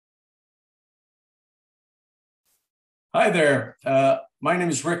Hi there. My name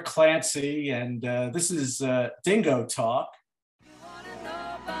is Rick Clancy, and this is Dingo Talk.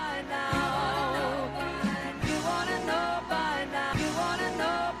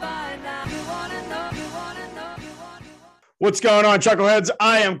 What's going on, Chuckleheads?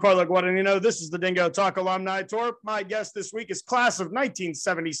 I am Carlo Guadagnino. This is the Dingo Talk Alumni Tour. My guest this week is class of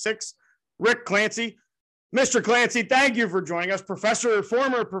 1976, Rick Clancy. Mr. Clancy, thank you for joining us.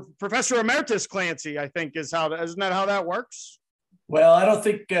 Former Professor Emeritus Clancy, I think isn't that how that works? Well, I don't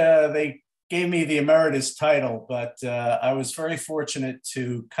think they gave me the emeritus title, but I was very fortunate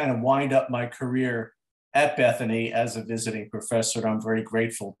to kind of wind up my career at Bethany as a visiting professor. And I'm very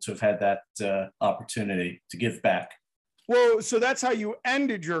grateful to have had that opportunity to give back. Well, so that's how you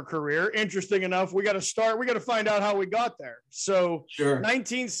ended your career. Interesting enough. We got to find out how we got there. So Sure.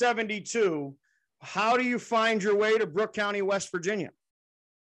 1972, how do you find your way to Brooke County, West Virginia?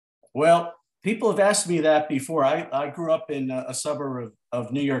 Well, people have asked me that before. I grew up in a suburb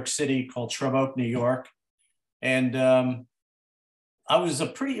of New York City called Shrub Oak, New York. And it was a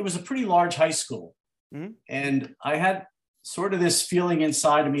pretty large high school. Mm-hmm. And I had sort of this feeling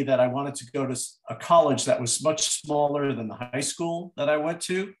inside of me that I wanted to go to a college that was much smaller than the high school that I went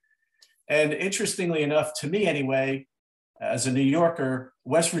to. And interestingly enough, to me anyway, as a New Yorker,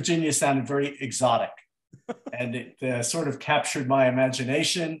 West Virginia sounded very exotic. And it sort of captured my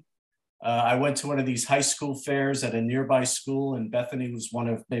imagination. I went to one of these high school fairs at a nearby school, and Bethany was one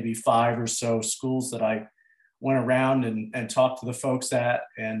of maybe 5 or so schools that I went around and talked to the folks at.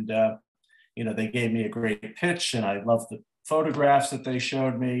 And, they gave me a great pitch, and I loved the photographs that they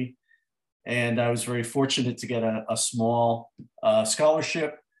showed me. And I was very fortunate to get a small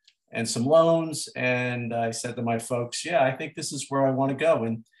scholarship and some loans. And I said to my folks, yeah, I think this is where I want to go.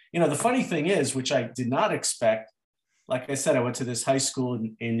 And, the funny thing is, which I did not expect, like I said, I went to this high school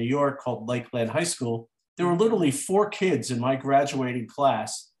in New York called Lakeland High School. There were literally 4 kids in my graduating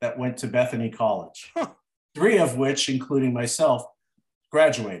class that went to Bethany College, 3 of which, including myself,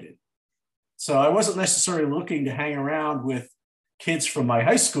 graduated. So I wasn't necessarily looking to hang around with kids from my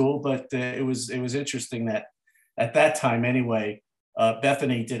high school, but it was interesting that at that time anyway,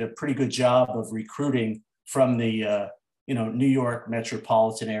 Bethany did a pretty good job of recruiting from the New York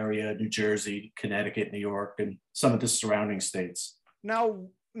metropolitan area, New Jersey, Connecticut, New York, and some of the surrounding states. Now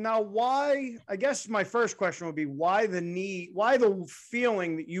why, I guess my first question would be, why the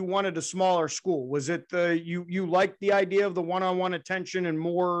feeling that you wanted a smaller school? Was it you liked the idea of the one-on-one attention and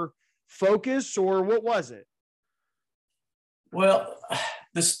more focus, or what was it? Well,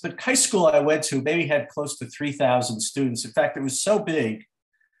 the high school I went to maybe had close to 3,000 students. In fact, it was so big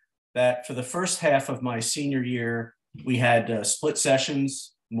that for the first half of my senior year, we had split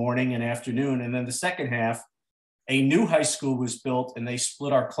sessions, morning and afternoon. And then the second half, a new high school was built, and they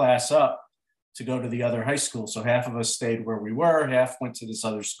split our class up to go to the other high school. So half of us stayed where we were, half went to this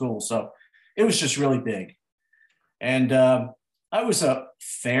other school. So it was just really big. And I was a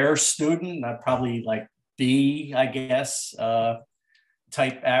fair student, I'd probably like B, I guess,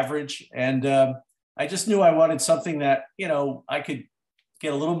 type average. And I just knew I wanted something that, I could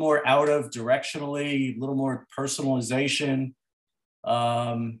get a little more out of directionally, a little more personalization.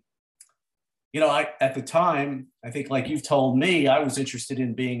 At the time, I think like you've told me, I was interested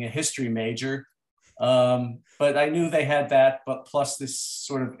in being a history major, but I knew they had that, but plus this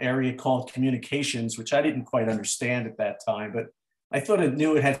sort of area called communications, which I didn't quite understand at that time, but I thought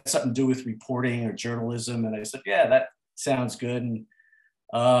it had something to do with reporting or journalism. And I said, yeah, that sounds good. And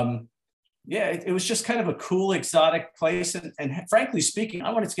it was just kind of a cool, exotic place. And frankly speaking,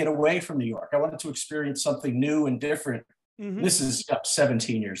 I wanted to get away from New York. I wanted to experience something new and different. Mm-hmm. This is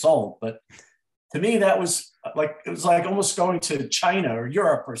 17 years old, but to me, it was like almost going to China or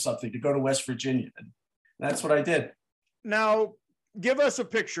Europe or something to go to West Virginia. And that's what I did. Now, give us a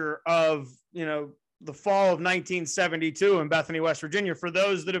picture of, the fall of 1972 in Bethany, West Virginia. For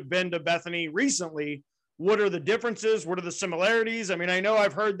those that have been to Bethany recently, what are the differences? What are the similarities? I mean, I know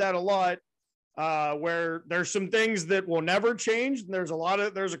I've heard that a lot, where there's some things that will never change, and there's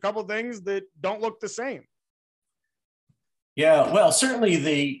a couple of things that don't look the same. Yeah, well,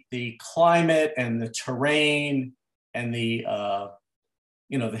 certainly the climate and the terrain and the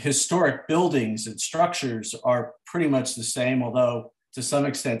historic buildings and structures are pretty much the same, although to some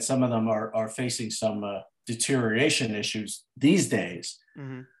extent, some of them are facing some deterioration issues these days.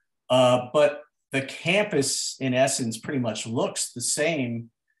 Mm-hmm. But the campus, in essence, pretty much looks the same,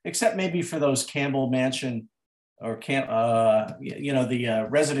 except maybe for those Campbell Mansion or the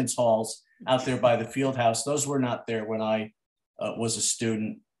residence halls out there by the field house. Those were not there when I was a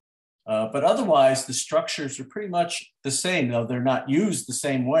student. But otherwise, the structures are pretty much the same, though they're not used the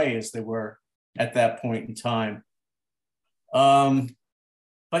same way as they were at that point in time.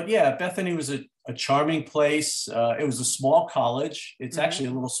 But yeah, Bethany was a charming place. It was a small college. It's actually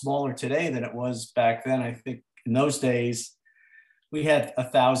a little smaller today than it was back then. I think in those days we had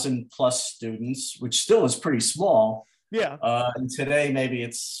 1,000+ students, which still is pretty small. Yeah. And today maybe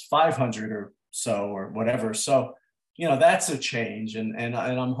it's 500 or so or whatever. So, that's a change. And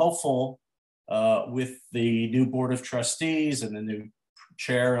I'm hopeful with the new board of trustees and the new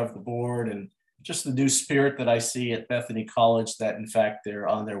chair of the board and just the new spirit that I see at Bethany College, that in fact they're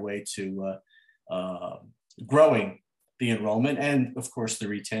on their way to growing the enrollment and of course the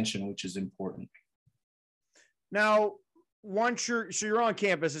retention, which is important. Now, once you're on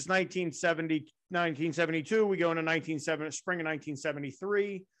campus, it's 1972, we go into spring of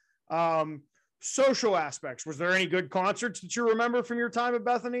 1973. Social aspects, was there any good concerts that you remember from your time at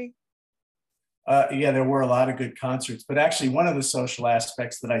Bethany? Yeah, there were a lot of good concerts, but actually one of the social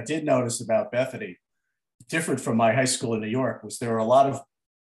aspects that I did notice about Bethany, different from my high school in New York, was there were a lot of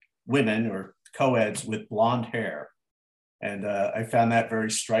women or co-eds with blonde hair. And I found that very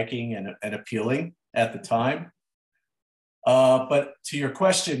striking and appealing at the time. But to your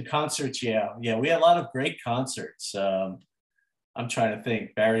question, concerts, yeah, we had a lot of great concerts. I'm trying to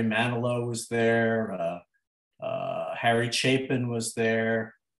think. Barry Manilow was there. Harry Chapin was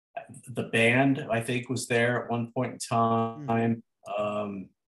there. The band, I think, was there at one point in time.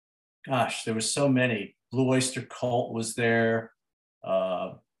 Gosh, there were so many. Blue Oyster Cult was there.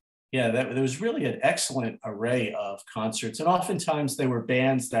 There was really an excellent array of concerts. And oftentimes they were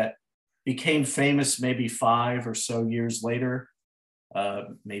bands that became famous maybe 5 or so years later,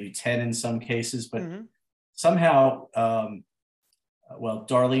 maybe 10 in some cases. But somehow,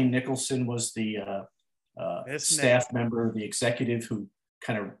 Darlene Nicholson was the staff member, the executive who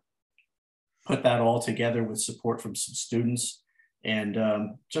kind of put that all together with support from some students, and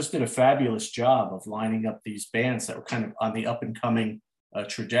just did a fabulous job of lining up these bands that were kind of on the up and coming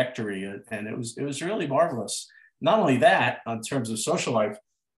trajectory. And it was really marvelous. Not only that, in terms of social life,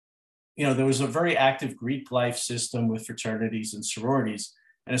 there was a very active Greek life system with fraternities and sororities,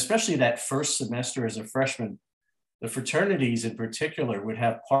 and especially that first semester as a freshman, the fraternities in particular would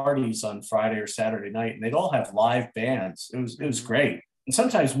have parties on Friday or Saturday night, and they'd all have live bands. It was great. And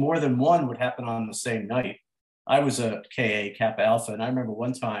sometimes more than one would happen on the same night. I was a KA, Kappa Alpha, and I remember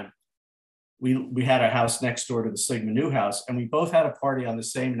one time we had a house next door to the Sigma Nu house, and we both had a party on the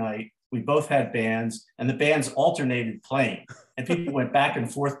same night. We both had bands, and the bands alternated playing, and people went back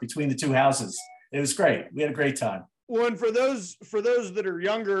and forth between the two houses. It was great. We had a great time. Well, and for those that are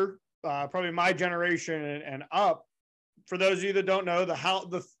younger, probably my generation and up, for those of you that don't know,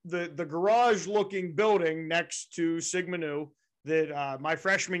 the garage-looking building next to Sigma Nu, that my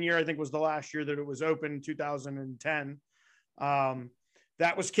freshman year, I think, was the last year that it was open, 2010.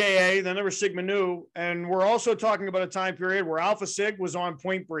 That was KA. Then there was Sigma Nu. And we're also talking about a time period where Alpha Sig was on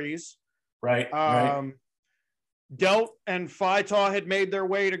Point Breeze. Right. Delt and Phi Tau had made their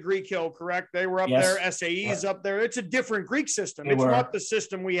way to Greek Hill, correct? They were up there. SAE's up there. It's a different Greek system. It's not the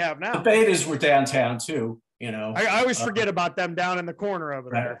system we have now. The Betas were downtown too, I always forget about them down in the corner over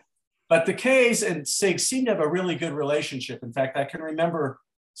there. But the Ks and SIGs seem to have a really good relationship. In fact, I can remember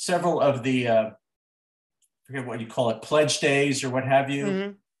several of the, I forget what you call it, pledge days or what have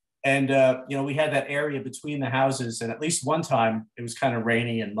you. And, we had that area between the houses. And at least one time it was kind of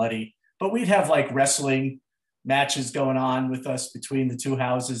rainy and muddy, but we'd have like wrestling matches going on with us between the two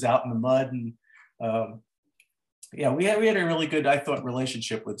houses out in the mud. And we had a really good, I thought,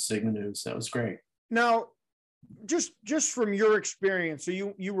 relationship with Sigma Nu. So that was great. Now, just from your experience, so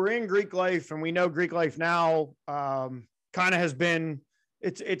you were in Greek life, and we know Greek life now kind of has been,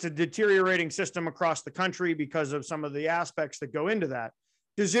 it's a deteriorating system across the country because of some of the aspects that go into that.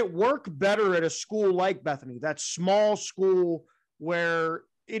 Does it work better at a school like Bethany, that small school where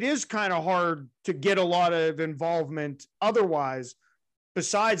it is kind of hard to get a lot of involvement otherwise,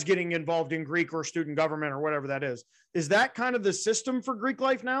 besides getting involved in Greek or student government or whatever that is? Is that kind of the system for Greek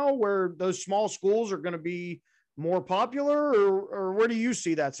life now, where those small schools are going to be more popular, or where do you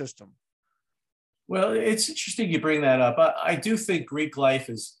see that system? Well, it's interesting you bring that up. I do think Greek life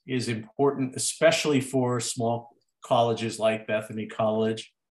is important, especially for small colleges like Bethany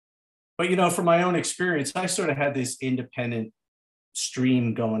College. But, from my own experience, I sort of had this independent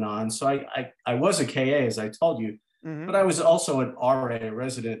stream going on. So I was a KA, as I told you, but I was also an RA, a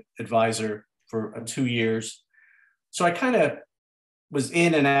resident advisor, for 2 years. So I kind of was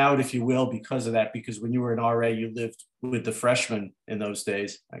in and out, if you will, because of that, because when you were an RA, you lived with the freshmen in those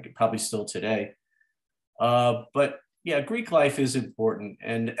days. I could probably still today. But yeah, Greek life is important.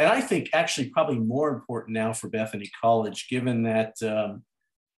 And I think actually probably more important now for Bethany College, given that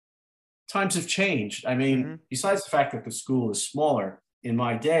times have changed. I mean, besides the fact that the school is smaller, in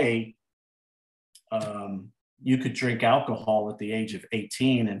my day, you could drink alcohol at the age of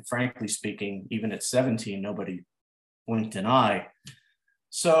 18. And frankly speaking, even at 17, nobody blinked an eye.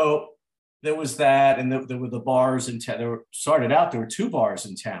 So there was that. And there were the bars in town. There were two bars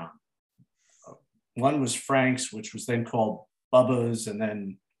in town. One was Frank's, which was then called Bubba's, and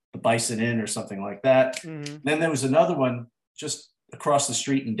then the Bison Inn or something like that. Then there was another one just across the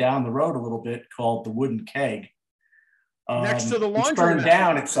street and down the road a little bit called the Wooden Keg. Next to the laundromat. Which burned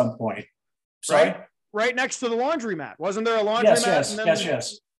down at some point. Sorry? Right next to the laundromat. Wasn't there a laundromat?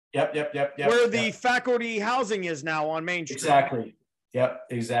 Yes. Yep. Where the faculty housing is now on Main Street. Exactly. Yep,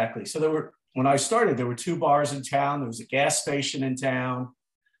 exactly. So when I started, there were two bars in town. There was a gas station in town.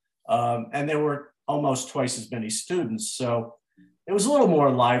 And there were almost twice as many students. So it was a little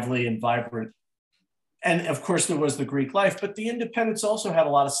more lively and vibrant. And of course, there was the Greek life, but the Independents also had a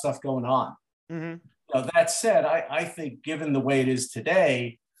lot of stuff going on. That said, I think given the way it is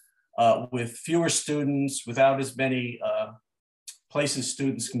today, with fewer students, without as many places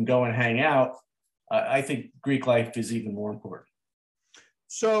students can go and hang out, I think Greek life is even more important.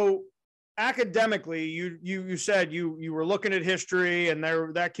 So academically, you said you were looking at history, and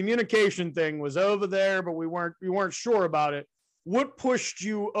that communication thing was over there, but we weren't sure about it. What pushed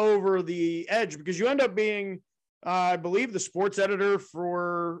you over the edge? Because you end up being, I believe, the sports editor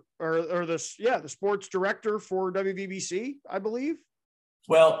for, the sports director for WVBC, I believe.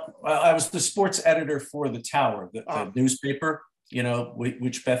 Well, I was the sports editor for the Tower, the newspaper,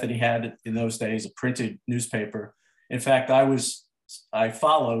 which Bethany had in those days, a printed newspaper. In fact, I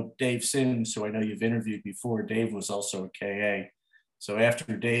followed Dave Sims, who I know you've interviewed before. Dave was also a KA. So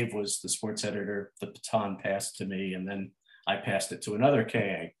after Dave was the sports editor, the baton passed to me, and then I passed it to another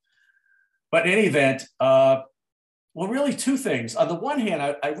KA. But in any event, really two things. On the one hand,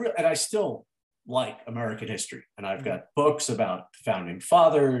 I still like American history, and I've got books about founding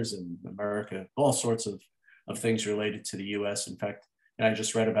fathers and America, all sorts of things related to the U.S. In fact, I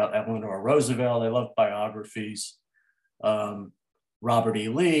just read about Eleanor Roosevelt. I love biographies. Robert E.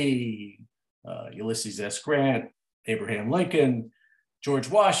 Lee, Ulysses S. Grant, Abraham Lincoln, George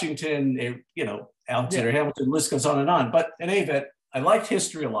Washington, Alexander Hamilton, the list goes on and on. But in any event, I liked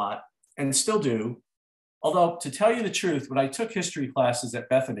history a lot and still do. Although, to tell you the truth, when I took history classes at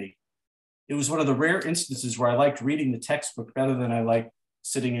Bethany, it was one of the rare instances where I liked reading the textbook better than I liked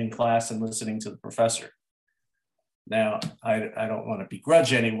sitting in class and listening to the professor. Now, I don't want to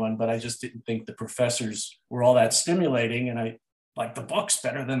begrudge anyone, but I just didn't think the professors were all that stimulating, and I liked the books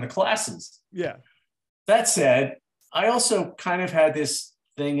better than the classes. Yeah. That said, I also kind of had this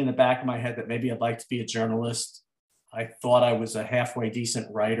thing in the back of my head that maybe I'd like to be a journalist. I thought I was a halfway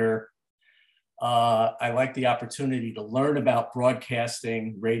decent writer. I liked the opportunity to learn about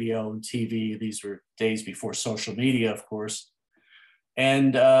broadcasting, radio, and TV. These were days before social media, of course.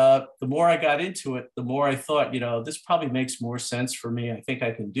 And the more I got into it, the more I thought, this probably makes more sense for me. I think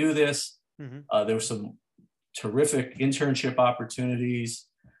I can do this. There were some terrific internship opportunities.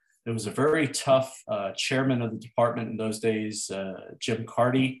 There was a very tough chairman of the department in those days, Jim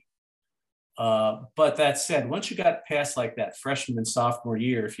Carty. But that said, once you got past like that freshman and sophomore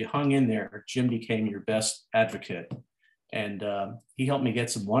year, if you hung in there, Jim became your best advocate. And he helped me get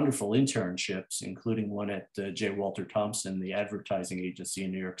some wonderful internships, including one at J. Walter Thompson, the advertising agency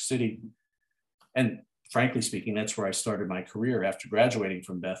in New York City. And frankly speaking, that's where I started my career after graduating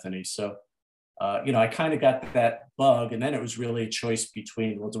from Bethany. So, I kind of got that bug. And then it was really a choice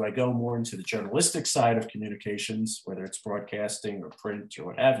between, well, do I go more into the journalistic side of communications, whether it's broadcasting or print or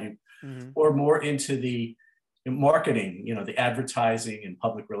what have you, or more into the marketing, the advertising and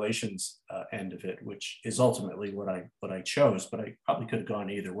public relations end of it, which is ultimately what I chose, but I probably could have gone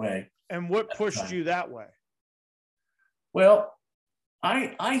either way. And what pushed you that way? Well,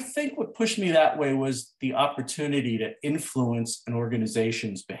 I think what pushed me that way was the opportunity to influence an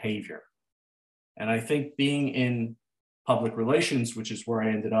organization's behavior. And I think being in public relations, which is where I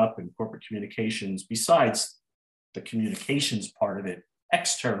ended up in corporate communications, besides the communications part of it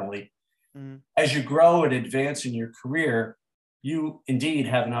externally, as you grow and advance in your career, you indeed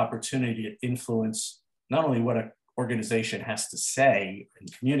have an opportunity to influence not only what an organization has to say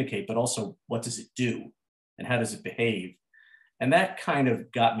and communicate, but also what does it do and how does it behave? And that kind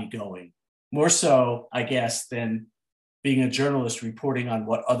of got me going, more so, I guess, than being a journalist reporting on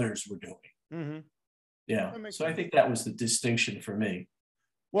what others were doing. Yeah, so I think that was the distinction for me.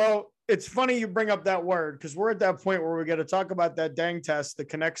 Well, it's funny you bring up that word, because we're at that point where we got to talk about that dang test that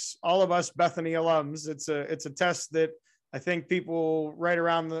connects all of us Bethany alums. It's a test that I think people right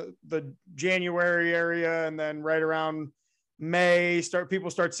around the January area, and then right around people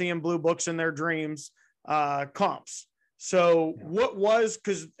start seeing blue books in their dreams, comps. So what was,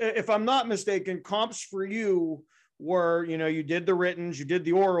 because if I'm not mistaken, comps for you were, you did the writtens, you did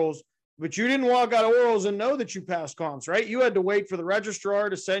the orals, but you didn't walk out of orals and know that you passed comps, right? You had to wait for the registrar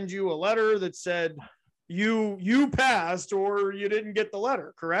to send you a letter that said you passed, or you didn't get the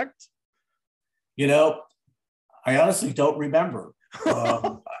letter, correct? I honestly don't remember.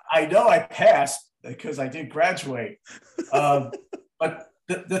 I know I passed because I did graduate. But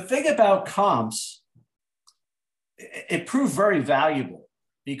the thing about comps, it proved very valuable,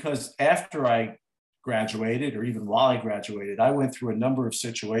 because after I graduated, or even while I graduated, I went through a number of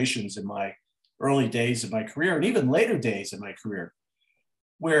situations in my early days of my career, and even later days of my career,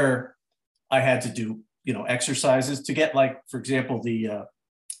 where I had to do, exercises to get, like, for example, the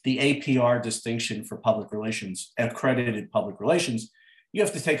APR distinction for public relations, accredited public relations. You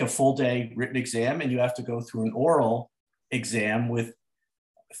have to take a full day written exam, and you have to go through an oral exam with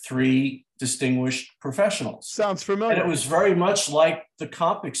 3 distinguished professionals. Sounds familiar. And it was very much like the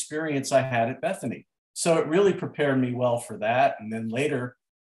comp experience I had at Bethany. So it really prepared me well for that. And then later,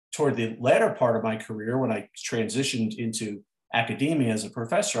 toward the latter part of my career, when I transitioned into academia as a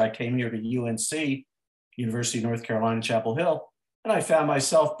professor, I came here to UNC, University of North Carolina, Chapel Hill, and I found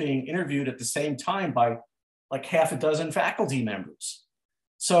myself being interviewed at the same time by like half a dozen faculty members.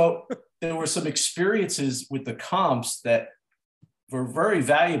 So there were some experiences with the comps that were very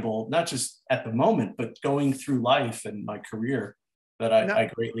valuable, not just at the moment, but going through life and my career, that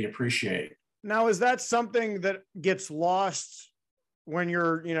I greatly appreciate. Now, is that something that gets lost when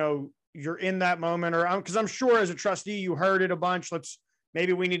you're in that moment? Or because I'm sure as a trustee, you heard it a bunch.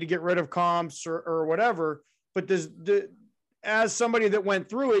 Maybe we need to get rid of comps or whatever. But as somebody that went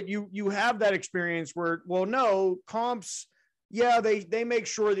through it, you have that experience where, well, no, comps, yeah, they make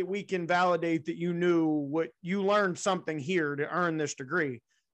sure that we can validate that you knew what you learned something here to earn this degree.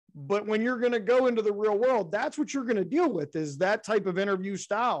 But when you're going to go into the real world, that's what you're going to deal with, is that type of interview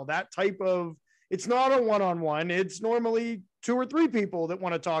style, that type of, it's not a one-on-one. It's normally 2 or 3 people that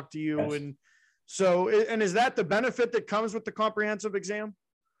want to talk to you. Yes. And so, and is that the benefit that comes with the comprehensive exam?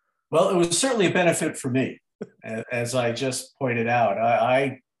 Well, it was certainly a benefit for me. As I just pointed out,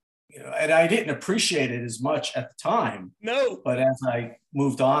 and I didn't appreciate it as much at the time. No. But as I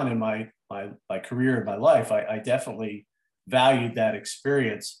moved on in my career and my life, I definitely valued that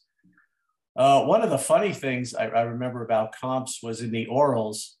experience. One of the funny things I remember about comps was in the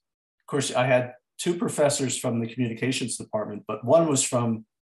orals. Of course, I had 2 professors from the communications department, but one was from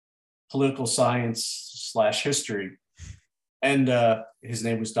political science / history. And his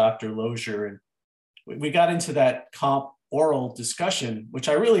name was Dr. Lozier. And we got into that comp oral discussion, which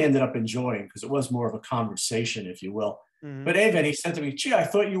I really ended up enjoying because it was more of a conversation, if you will. Mm-hmm. But David, he said to me, "Gee, I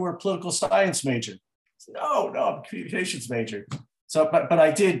thought you were a political science major." I said, No, I'm a communications major. So, but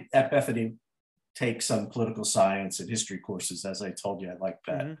I did at Bethany take some political science and history courses. As I told you, I like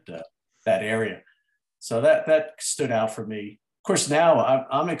that, mm-hmm. That area. So that stood out for me. Of course, now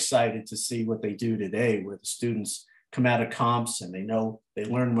I'm excited to see what they do today, where the students come out of comps and they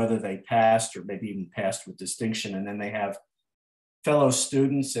learn whether they passed or maybe even passed with distinction. And then they have fellow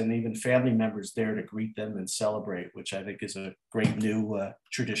students and even family members there to greet them and celebrate, which I think is a great new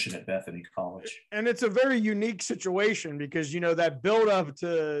tradition at Bethany College. And it's a very unique situation because, that build up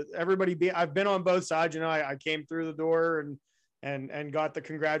to everybody I've been on both sides, I came through the door and got the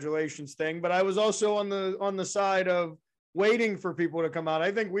congratulations thing, but I was also on the side of waiting for people to come out.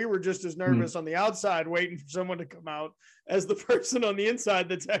 I think we were just as nervous on the outside waiting for someone to come out as the person on the inside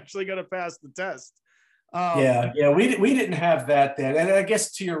that's actually going to pass the test. We didn't have that then. And I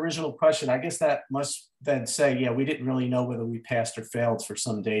guess to your original question, I guess that must then say, we didn't really know whether we passed or failed for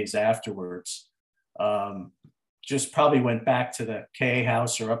some days afterwards. Just probably went back to the KA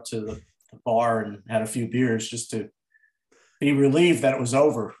house or up to the bar and had a few beers just to be relieved that it was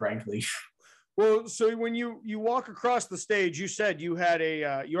over, frankly. Well, so when you walk across the stage, you said you had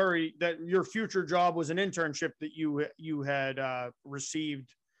that your future job was an internship that you had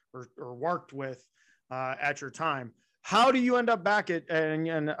received or worked with at your time. How do you end up back at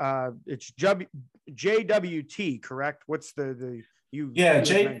it's JWT, correct? What's it's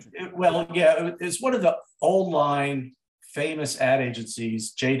one of the old line famous ad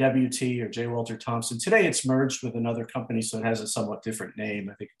agencies, JWT or J. Walter Thompson. Today it's merged with another company, so it has a somewhat different name.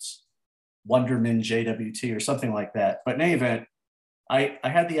 I think it's Wonderman JWT or something like that. But in any event, I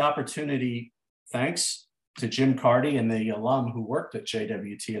had the opportunity, thanks to Jim Carty and the alum who worked at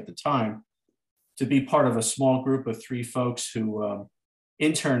JWT at the time, to be part of a small group of 3 folks who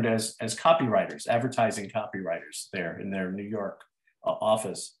interned as copywriters, advertising copywriters there in their New York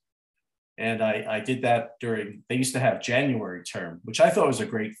office. And I did that during, they used to have January term, which I thought was a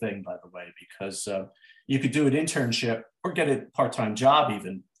great thing, by the way, because you could do an internship or get a part-time job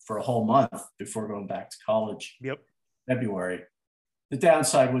even for a whole month before going back to college. Yep. February. The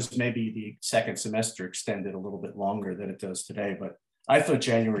downside was maybe the second semester extended a little bit longer than it does today, but I thought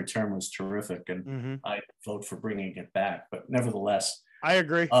January term was terrific, and I vote for bringing it back. But nevertheless, I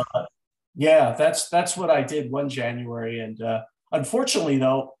agree. Yeah, that's what I did one January, and unfortunately,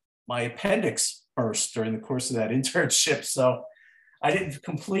 though, my appendix burst during the course of that internship, so I didn't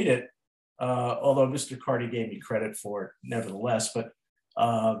complete it. Although Mr. Carty gave me credit for it, nevertheless, but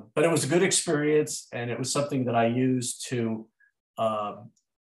it was a good experience, and it was something that I used to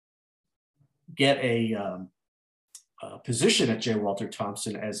get a position at J. Walter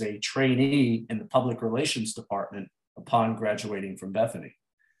Thompson as a trainee in the public relations department upon graduating from Bethany.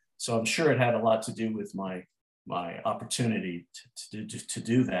 So I'm sure it had a lot to do with my opportunity to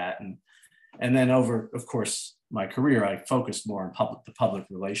do that. And then over, of course, my career, I focused more on the public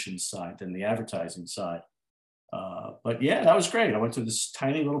relations side than the advertising side. But yeah, that was great. I went to this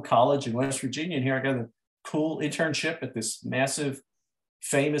tiny little college in West Virginia, and here I got a cool internship at this massive,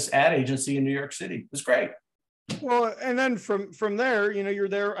 famous ad agency in New York City. It was great. Well, and then from there, you're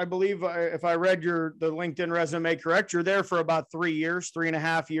there, I believe, if I read the LinkedIn resume correct, you're there for about 3 years,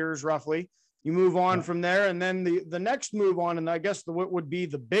 3.5 years, roughly. You move on from there, and then the next move on, and I guess what would be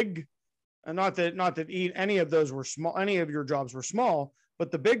the big, and not that any of those were small, any of your jobs were small,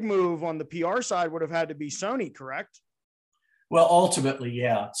 but the big move on the PR side would have had to be Sony, correct? Well, ultimately,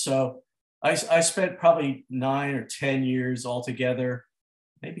 yeah. So I spent probably 9 or 10 years altogether,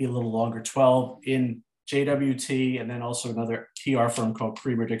 maybe a little longer, 12 in JWT, and then also another PR firm called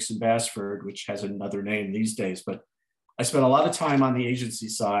Creamer Dixon Bassford, which has another name these days. But I spent a lot of time on the agency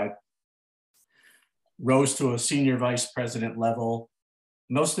side, rose to a senior vice president level.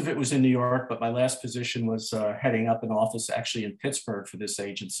 Most of it was in New York, but my last position was heading up an office actually in Pittsburgh for this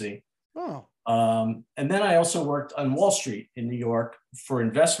agency. Oh. And then I also worked on Wall Street in New York for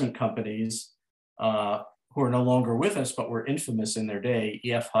investment companies who are no longer with us, but were infamous in their day,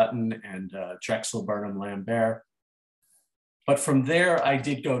 E.F. Hutton and Drexel Burnham Lambert. But from there, I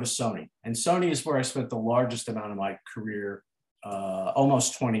did go to Sony. And Sony is where I spent the largest amount of my career,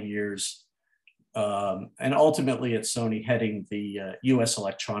 almost 20 years. And ultimately at Sony, heading the US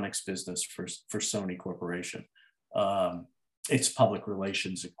electronics business for Sony Corporation. It's public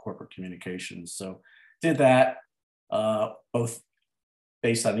relations and corporate communications. So did that both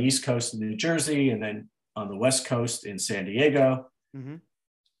based on the East Coast in New Jersey, and then on the West Coast in San Diego. Mm-hmm.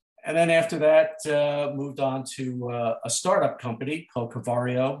 And then after that, moved on to a startup company called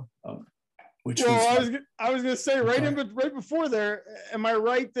Cavario, which I was going to say right before there, am I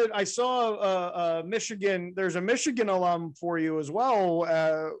right that I saw Michigan? There's a Michigan alum for you as well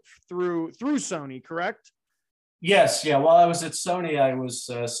through Sony, correct? Yes, yeah. While I was at Sony, I was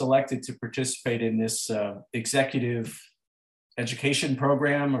selected to participate in this executive education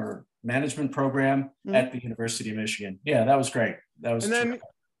program or management program at the University of Michigan. Yeah, that was great. That was. And then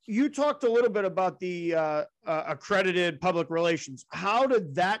you talked a little bit about the accredited public relations. How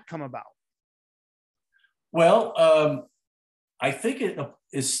did that come about? Well, I think it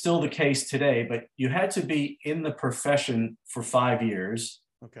is still the case today, but you had to be in the profession for 5 years.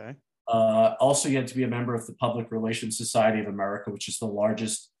 Okay. Also, you had to be a member of the Public Relations Society of America, which is the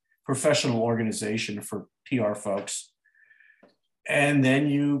largest professional organization for PR folks. And then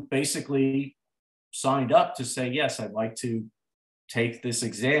you basically signed up to say, yes, I'd like to take this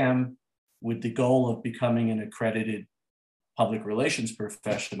exam with the goal of becoming an accredited public relations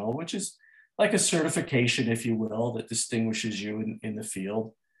professional, which is like a certification, if you will, that distinguishes you in the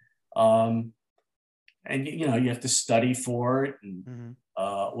field. And, you know, you have to study for it and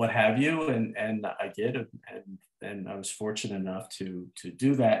what have you. And I did. And I was fortunate enough to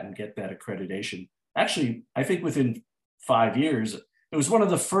do that and get that accreditation. Actually, I think within 5 years, it was one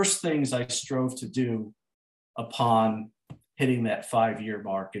of the first things I strove to do upon hitting that 5-year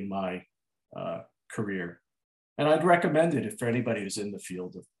mark in my career. And I'd recommend it for anybody who's in the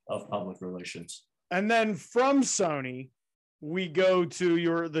field of public relations. And then from Sony, we go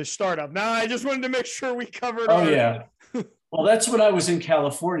to the startup. Now, I just wanted to make sure we covered. Yeah. Well, that's when I was in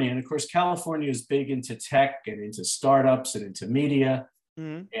California. And of course, California is big into tech and into startups and into media.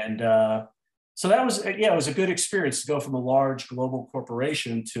 Mm-hmm. And so that was, it was a good experience to go from a large global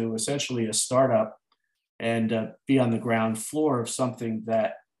corporation to essentially a startup and be on the ground floor of something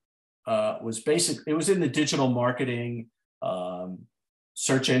that was it was in the digital marketing,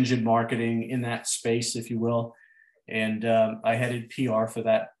 search engine marketing, in that space, if you will. And I headed PR for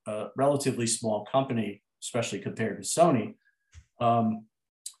that relatively small company, especially compared to Sony.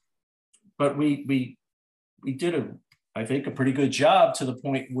 but we did I think a pretty good job to the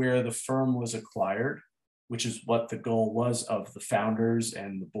point where the firm was acquired, which is what the goal was of the founders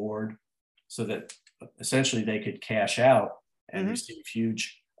and the board, so that essentially they could cash out and receive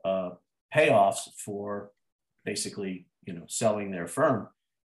huge payoffs for basically, selling their firm.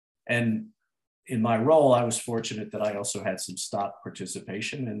 And in my role, I was fortunate that I also had some stock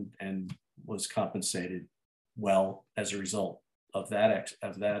participation and was compensated well as a result of that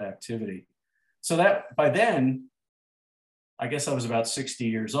activity. So that by then, I guess I was about 60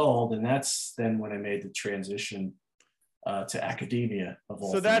 years old, and that's then when I made the transition to academia of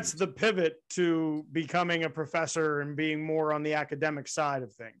all So that's things. the pivot to becoming a professor and being more on the academic side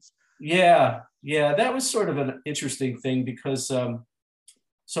of things. Yeah, that was sort of an interesting thing because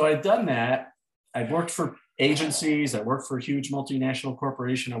so I'd done that. I worked for agencies. I worked for a huge multinational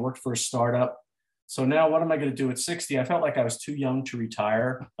corporation. I worked for a startup. So now what am I going to do at 60? I felt like I was too young to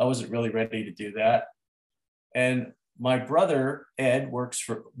retire. I wasn't really ready to do that. And my brother, Ed,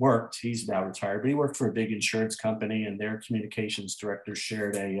 he's now retired, but he worked for a big insurance company, and their communications director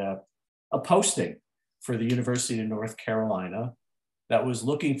shared a posting for the University of North Carolina that was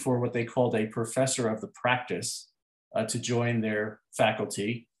looking for what they called a professor of the practice to join their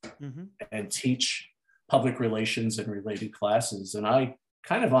faculty and teach public relations and related classes. And I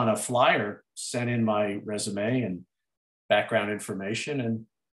kind of on a flyer sent in my resume and background information. And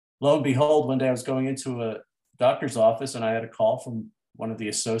lo and behold, one day I was going into a doctor's office and I had a call from one of the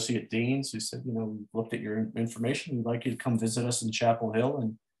associate deans who said, we looked at your information. We'd like you to come visit us in Chapel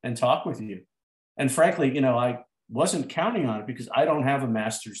Hill and talk with you. And frankly, I wasn't counting on it because I don't have a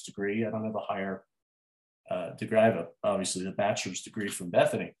master's degree. I don't have a higher degree. I have obviously a bachelor's degree from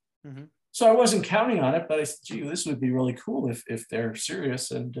Bethany. So I wasn't counting on it, but I said, gee, this would be really cool if they're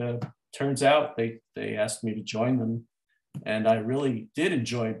serious. And turns out they asked me to join them. And I really did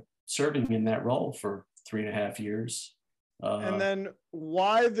enjoy serving in that role for 3.5 years. And then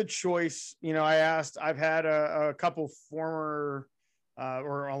why the choice? I've had a couple former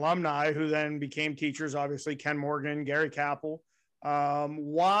or alumni who then became teachers, obviously Ken Morgan, Gary Capel.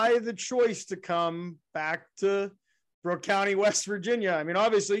 Why the choice to come back to Brooke County, West Virginia? I mean,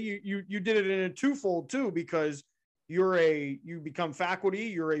 obviously you did it in a twofold too, because you become faculty,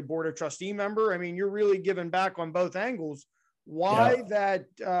 you're a board of trustee member. I mean, you're really giving back on both angles. Why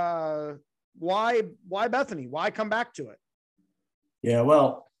why Bethany? Why come back to it? Yeah,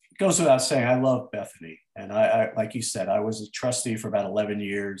 well, it goes without saying, I love Bethany. And I like you said, I was a trustee for about 11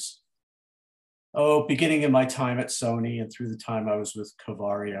 years. Beginning in my time at Sony and through the time I was with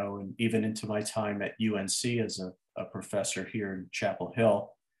Covario and even into my time at UNC as a professor here in Chapel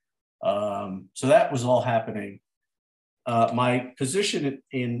Hill. So that was all happening. My position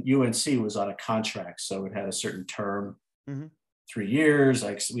in UNC was on a contract, so it had a certain term, 3 years.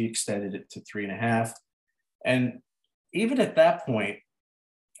 We extended it to 3.5. And even at that point,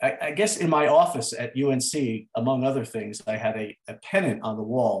 I guess in my office at UNC, among other things, I had a pennant on the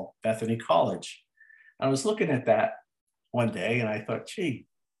wall, Bethany College. I was looking at that one day and I thought, gee,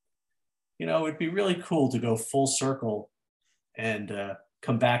 it'd be really cool to go full circle and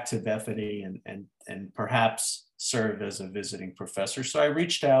come back to Bethany and perhaps serve as a visiting professor. So I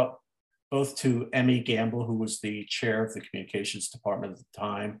reached out both to Emmy Gamble, who was the chair of the communications department at the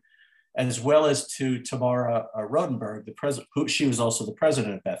time, as well as to Tamara Rodenberg, the president, she was also the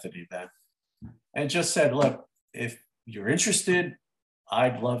president of Bethany then, and just said, look, if you're interested,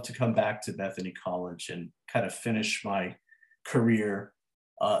 I'd love to come back to Bethany College and kind of finish my career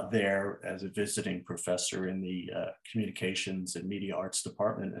there as a visiting professor in the communications and media arts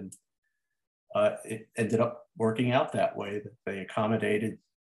department. And it ended up working out that way, that they accommodated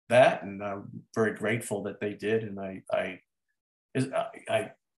that. And I'm very grateful that they did. And I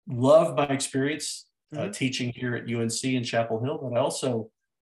love my experience teaching here at UNC in Chapel Hill, but I also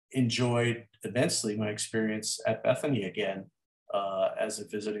enjoyed immensely my experience at Bethany again as a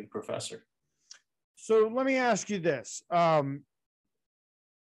visiting professor. So let me ask you this.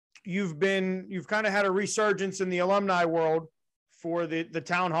 You've kind of had a resurgence in the alumni world for the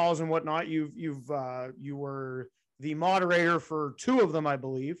town halls and whatnot. You were the moderator for 2 of them, I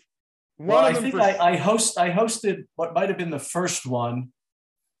believe. I hosted what might have been the first one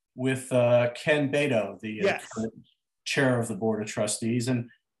with Ken Beto, the current chair of the board of trustees. And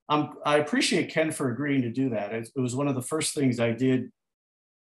I appreciate Ken for agreeing to do that. It was one of the first things I did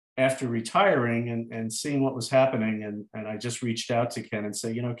after retiring and seeing what was happening. And I just reached out to Ken and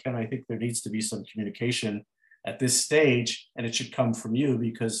said, Ken, I think there needs to be some communication at this stage, and it should come from you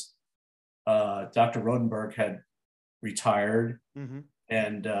because Dr. Rodenberg had retired,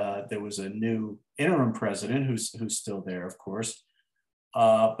 and there was a new interim president who's still there, of course.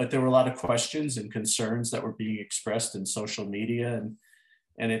 But there were a lot of questions and concerns that were being expressed in social media,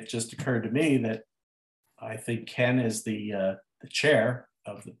 and it just occurred to me that I think Ken, as the chair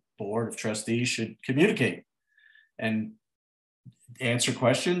of the board of trustees, should communicate and answer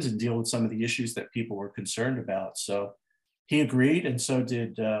questions and deal with some of the issues that people were concerned about. So he agreed, and so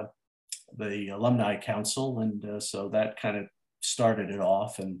did the alumni council, and so that kind of started it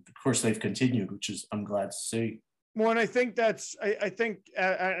off. And of course, they've continued, which is I'm glad to see. Well, and I think that's, I think,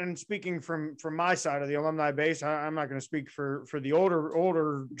 and speaking from my side of the alumni base, I'm not going to speak for the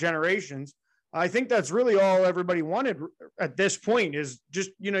older generations. I think that's really all everybody wanted at this point is just,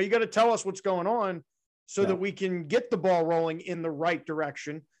 you got to tell us what's going on so that we can get the ball rolling in the right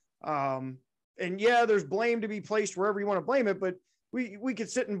direction. And yeah, there's blame to be placed wherever you want to blame it, but we could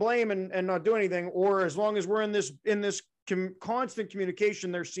sit and blame and not do anything. Or as long as we're in this constant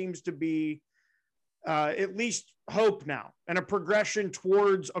communication, there seems to be at least hope now and a progression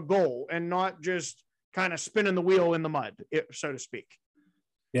towards a goal and not just kind of spinning the wheel in the mud, so to speak.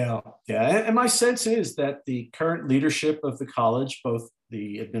 Yeah. And my sense is that the current leadership of the college, both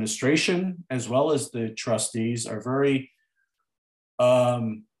the administration as well as the trustees, are very,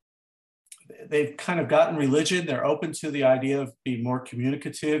 they've kind of gotten religion. They're open to the idea of being more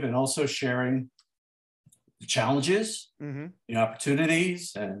communicative and also sharing the challenges, the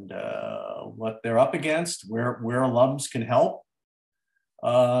opportunities, and what they're up against, where alums can help.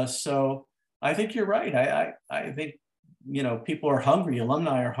 So I think you're right. I think, people are hungry,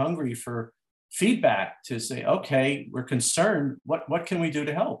 alumni are hungry for feedback to say, okay, we're concerned. What can we do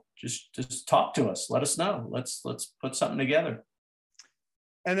to help? Just talk to us. Let us know. Let's put something together.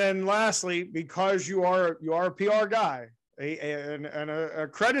 And then lastly, because you are a PR guy, an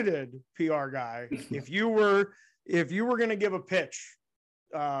accredited PR guy, if you were going to give a pitch,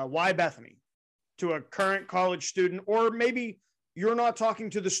 why Bethany, to a current college student, or maybe you're not talking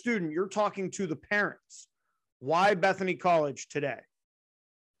to the student, you're talking to the parents, why Bethany College today?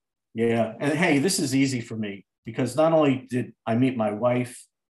 Yeah, and hey, this is easy for me because not only did I meet my wife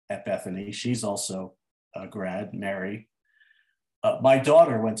at Bethany, she's also a grad, Mary. My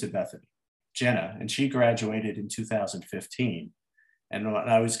daughter went to Bethany, Jenna, and she graduated in 2015. And when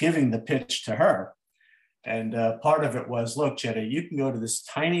I was giving the pitch to her, and part of it was, look, Jenna, you can go to this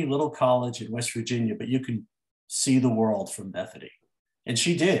tiny little college in West Virginia, but you can see the world from Bethany. And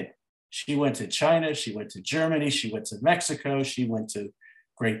she did. She went to China, she went to Germany, she went to Mexico, she went to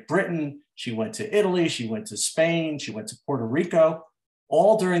Great Britain, she went to Italy, she went to Spain, she went to Puerto Rico,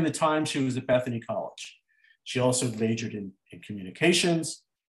 all during the time she was at Bethany College. She also majored in communications.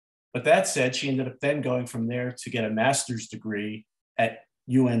 But that said, she ended up then going from there to get a master's degree at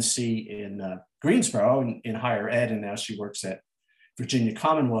UNC in Greensboro in higher ed, and now she works at Virginia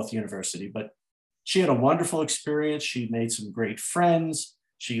Commonwealth University. But she had a wonderful experience. She made some great friends.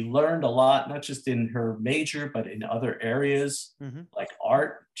 She learned a lot, not just in her major, but in other areas like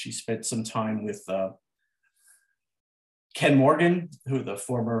art. She spent some time with Ken Morgan, who the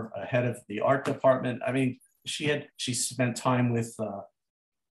former head of the art department. I mean, she spent time with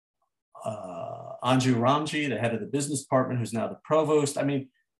Anju Ramji, the head of the business department, who's now the provost. I mean,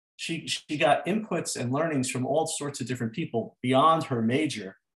 she got inputs and learnings from all sorts of different people beyond her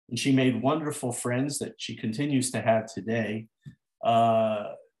major, and she made wonderful friends that she continues to have today.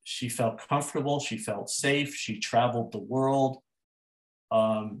 She felt comfortable, she felt safe, she traveled the world,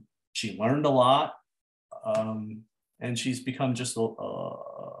 she learned a lot, and she's become just a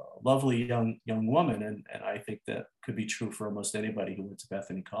lovely young woman, and I think that could be true for almost anybody who went to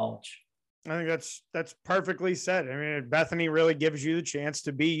Bethany College. I think that's perfectly said. I mean, Bethany really gives you the chance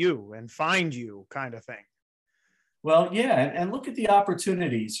to be you and find you, kind of thing. Well, yeah, and look at the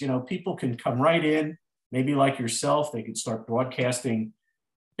opportunities. People can come right in, maybe like yourself. They can start broadcasting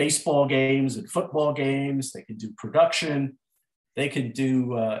baseball games and football games. They can do production. They can do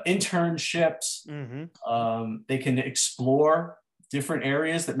internships. They can explore different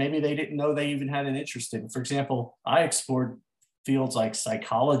areas that maybe they didn't know they even had an interest in. For example, I explored fields like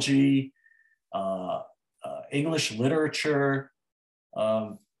psychology, English literature,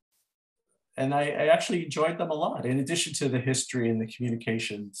 and I actually enjoyed them a lot, in addition to the history and the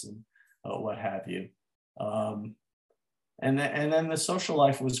communications and what have you. And then the social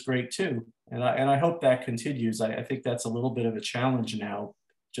life was great too. And I hope that continues. I think that's a little bit of a challenge now,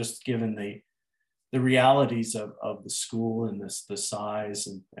 just given the realities of the school and the size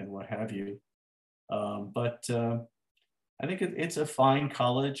and what have you. But I think it's a fine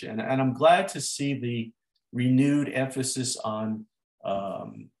college, and I'm glad to see the renewed emphasis on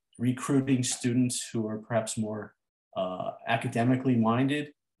recruiting students who are perhaps more academically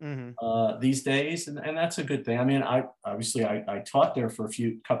minded. these days, and that's a good thing. I mean, I taught there for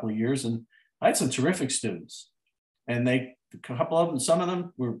a couple of years, and I had some terrific students, and some of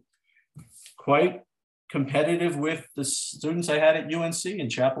them were quite competitive with the students I had at UNC in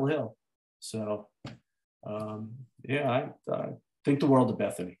Chapel Hill. So, yeah, I think the world of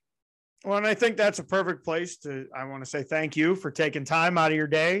Bethany. Well, and I think that's a perfect place I want to say thank you for taking time out of your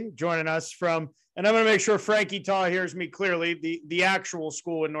day, joining us from, and I'm going to make sure Frankie Taw hears me clearly, the actual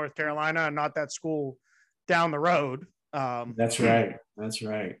school in North Carolina and not that school down the road. That's right. That's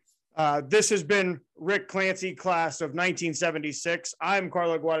right. This has been Rick Clancy, class of 1976. I'm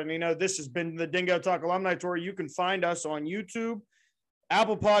Carlo Guadagnino. This has been the Dingo Talk Alumni Tour. You can find us on YouTube,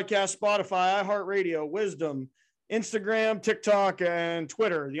 Apple Podcasts, Spotify, iHeartRadio, Wisdom, Instagram, TikTok, and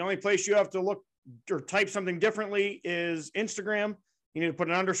Twitter. The only place you have to look or type something differently is Instagram. You need to put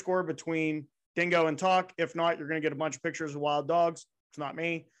an underscore between Dingo and Talk. If not, you're going to get a bunch of pictures of wild dogs. It's not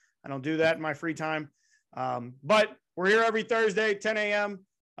me. I don't do that in my free time. But we're here every Thursday, 10 a.m.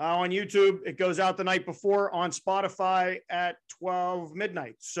 On YouTube. It goes out the night before on Spotify at 12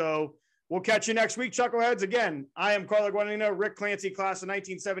 midnight. So we'll catch you next week, Chuckleheads. Again, I am Carlo Guadagnino, Rick Clancy, class of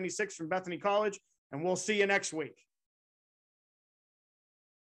 1976 from Bethany College, and we'll see you next week.